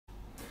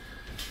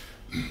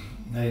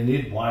Now you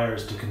need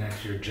wires to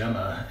connect your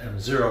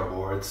Gemma-M0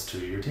 boards to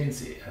your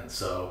Teensy, and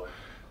so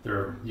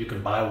you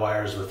can buy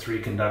wires with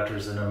 3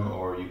 conductors in them,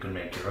 or you can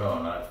make your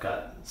own. I've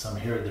got some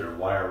here that are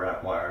wire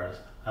wrap wires.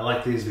 I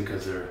like these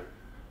because they're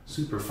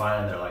super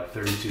fine. They're like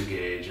 32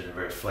 gauge and they're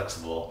very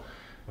flexible.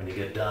 When you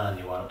get done,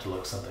 you want it to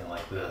look something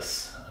like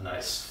this, a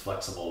nice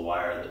flexible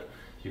wire that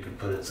you can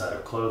put inside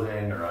of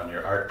clothing or on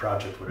your art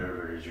project,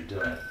 whatever it is you're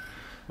doing.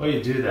 The way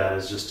you do that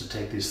is just to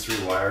take these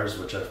 3 wires,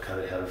 which I've cut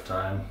ahead of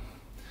time.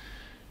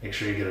 Make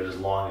sure you get it as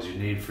long as you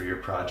need for your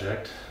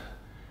project.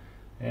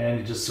 And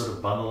you just sort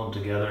of bundle them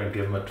together and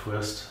give them a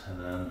twist,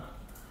 and then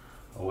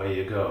away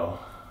you go,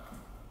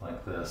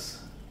 like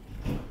this.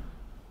 And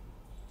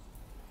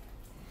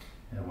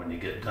when you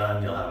get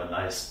done, you'll have a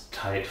nice,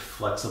 tight,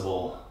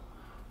 flexible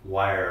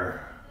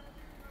wire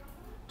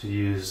to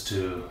use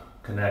to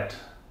connect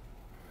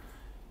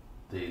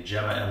the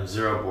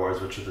Gemma-M0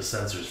 boards, which are the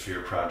sensors for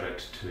your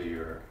project, to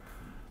your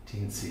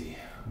Teensy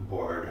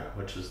board,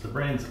 which is the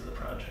brains of the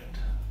project.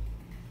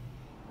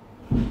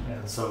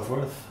 And so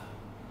forth.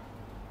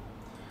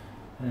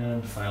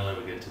 And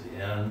finally we get to the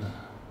end.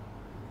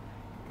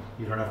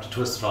 You don't have to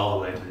twist it all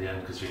the way to the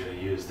end because you're going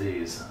to use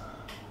these.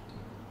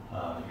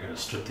 You're going to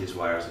strip these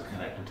wires and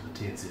connect them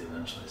to the Teensy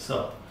eventually.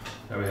 So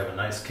there we have a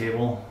nice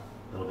cable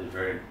that'll be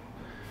very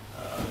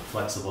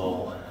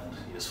flexible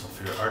and useful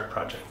for your art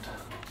project.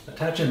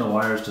 Attaching the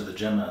wires to the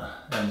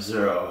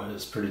Gemma-M0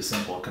 is pretty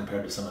simple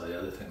compared to some of the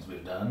other things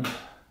we've done.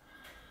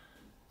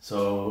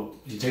 So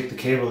you take the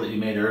cable that you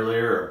made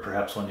earlier, or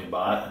perhaps one you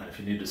bought, and if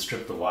you need to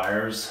strip the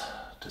wires,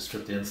 to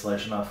strip the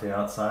insulation off the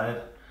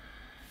outside,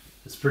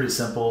 it's pretty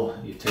simple.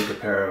 You take a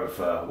pair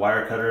of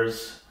wire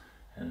cutters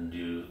and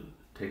you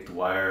take the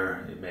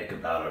wire, you make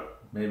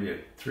about maybe a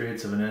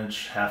 3/8 of an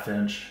inch, 1/2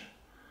 inch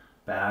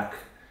back,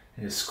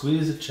 and you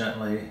squeeze it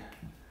gently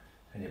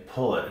and you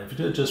pull it. And if you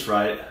do it just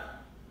right,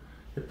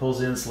 it pulls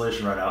the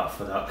insulation right off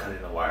without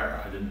cutting the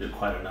wire. I didn't do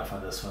quite enough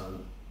on this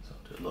one, so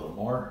I'll do a little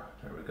more.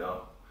 There we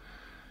go.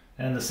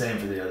 And the same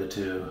for the other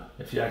 2.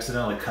 If you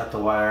accidentally cut the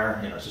wire,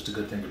 it's just a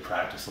good thing to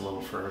practice a little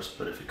first,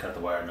 but if you cut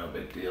the wire, no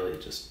big deal. You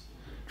just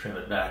trim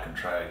it back and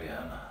try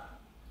again.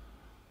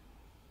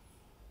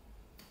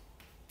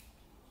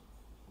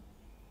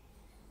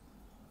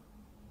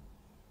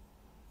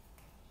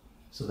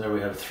 So there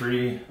we have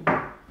 3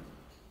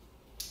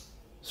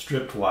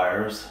 stripped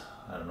wires.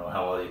 I don't know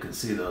how well you can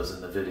see those in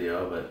the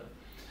video,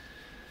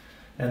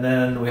 and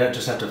then we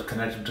just have to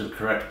connect them to the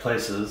correct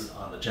places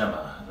on the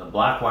Gemma. The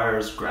black wire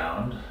is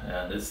ground,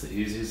 and it's the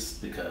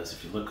easiest because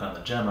if you look on the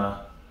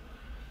Gemma,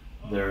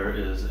 there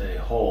is a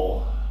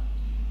hole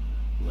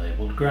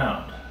labeled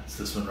ground. It's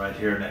this one right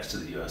here next to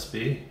the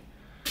USB.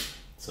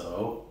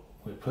 So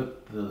we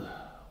put the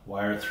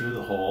wire through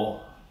the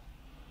hole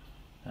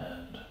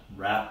and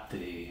wrap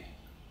the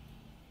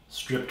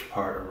stripped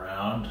part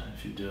around.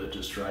 If you do it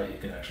just right, you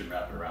can actually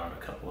wrap it around a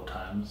couple of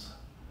times.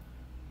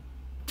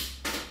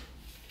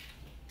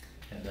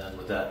 And then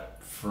with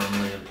that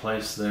firmly in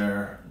place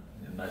there,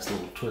 a nice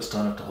little twist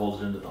on it to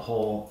hold it into the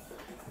hole.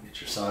 You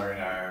get your soldering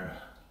iron,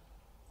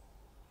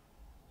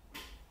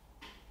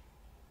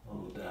 a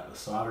little dab of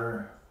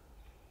solder,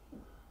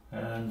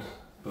 and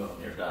boom,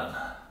 you're done.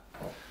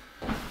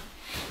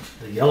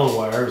 The yellow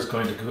wire is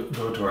going to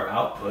go to our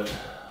output,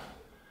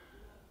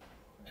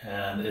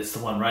 and it's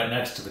the one right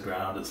next to the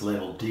ground. It's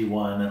labeled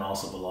D1, and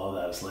also below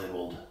that is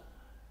labeled,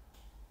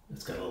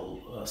 it's got a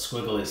little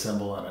squiggly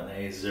symbol and an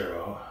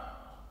A0.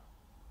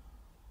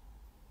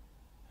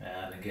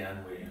 And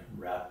again, we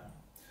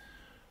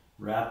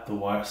wrap the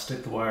wire,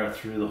 stick the wire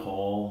through the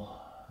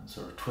hole and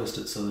sort of twist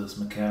it so that it's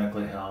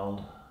mechanically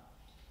held.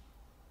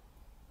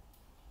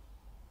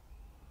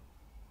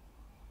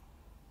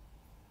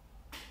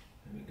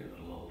 Maybe give it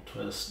a little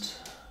twist.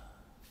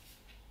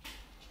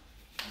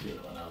 The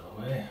other one out of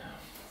the way.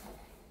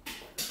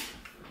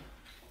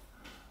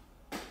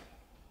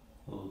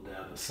 A little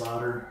dab of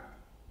solder.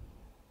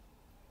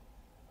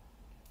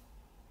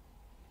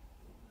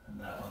 And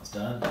that one's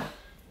done.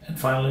 And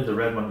finally, the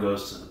red one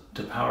goes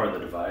to power the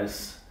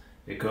device.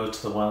 It goes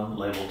to the one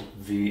labeled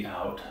V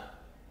out.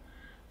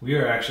 We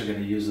are actually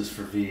going to use this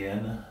for V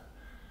in,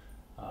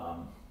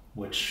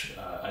 which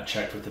I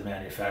checked with the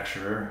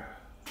manufacturer.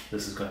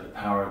 This is going to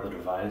power the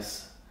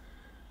device.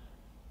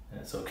 And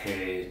it's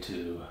okay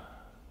to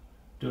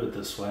do it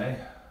this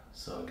way.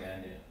 So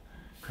again, you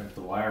crimp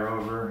the wire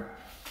over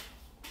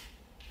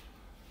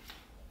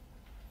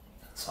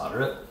and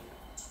solder it.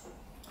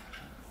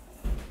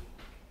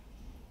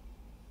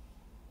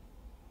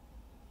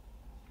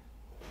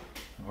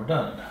 And we're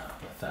done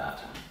with that.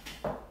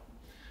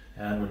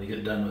 And when you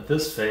get done with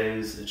this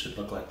phase, it should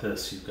look like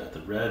this. You've got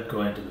the red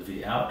going to the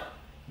V out,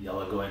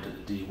 yellow going to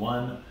the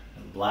D1,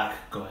 and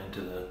black going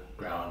to the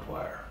ground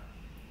wire.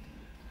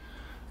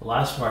 The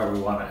last wire we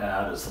want to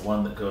add is the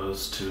one that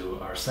goes to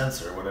our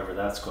sensor, whatever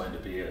that's going to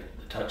be,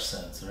 the touch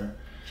sensor.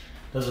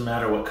 Doesn't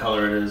matter what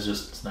color it is,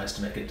 just it's nice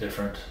to make it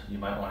different. You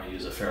might want to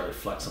use a fairly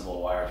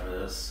flexible wire for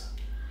this.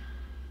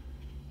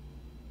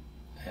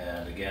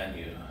 And again,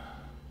 you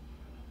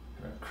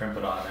crimp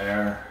it on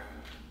there,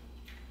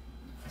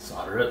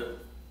 solder it,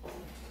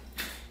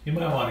 You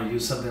might want to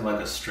use something like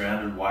a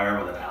stranded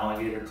wire with an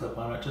alligator clip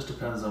on it. Just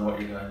depends on what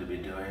you're going to be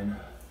doing.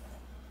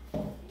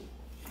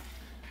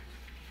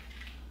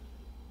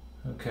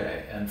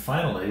 Okay, and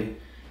finally,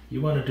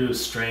 you want to do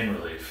strain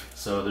relief.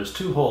 So there's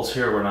two holes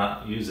here we're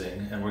not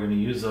using, and we're going to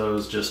use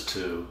those just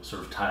to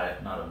sort of tie,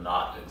 not a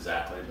knot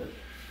exactly, but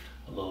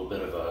a little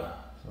bit of a,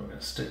 so we're going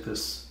to stick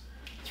this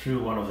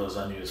through one of those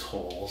unused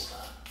holes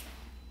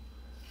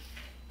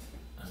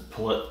and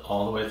pull it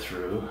all the way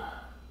through.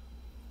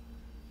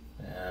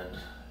 And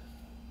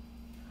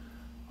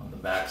on the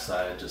back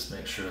side, just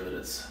make sure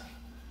that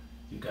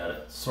you've got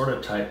it sort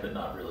of tight, but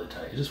not really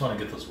tight. You just want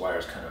to get those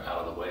wires kind of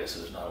out of the way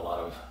so there's not a lot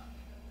of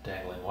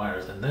dangling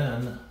wires. And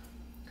then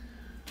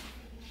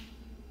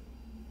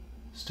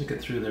stick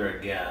it through there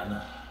again.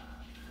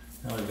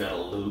 Now we've got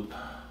a loop.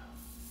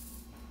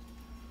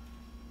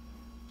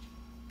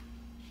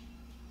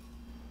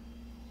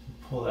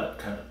 Pull that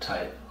kind of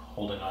tight,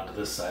 holding onto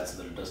this side so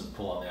that it doesn't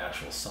pull on the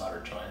actual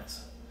solder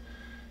joints.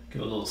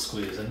 Give it a little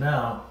squeeze, and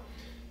now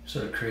you've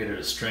sort of created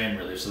a strain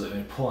relief so that when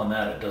you pull on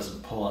that, it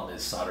doesn't pull on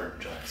these soldered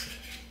joints.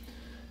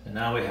 And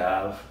now we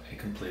have a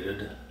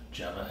completed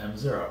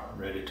Gemma-M0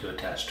 ready to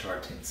attach to our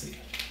Teensy.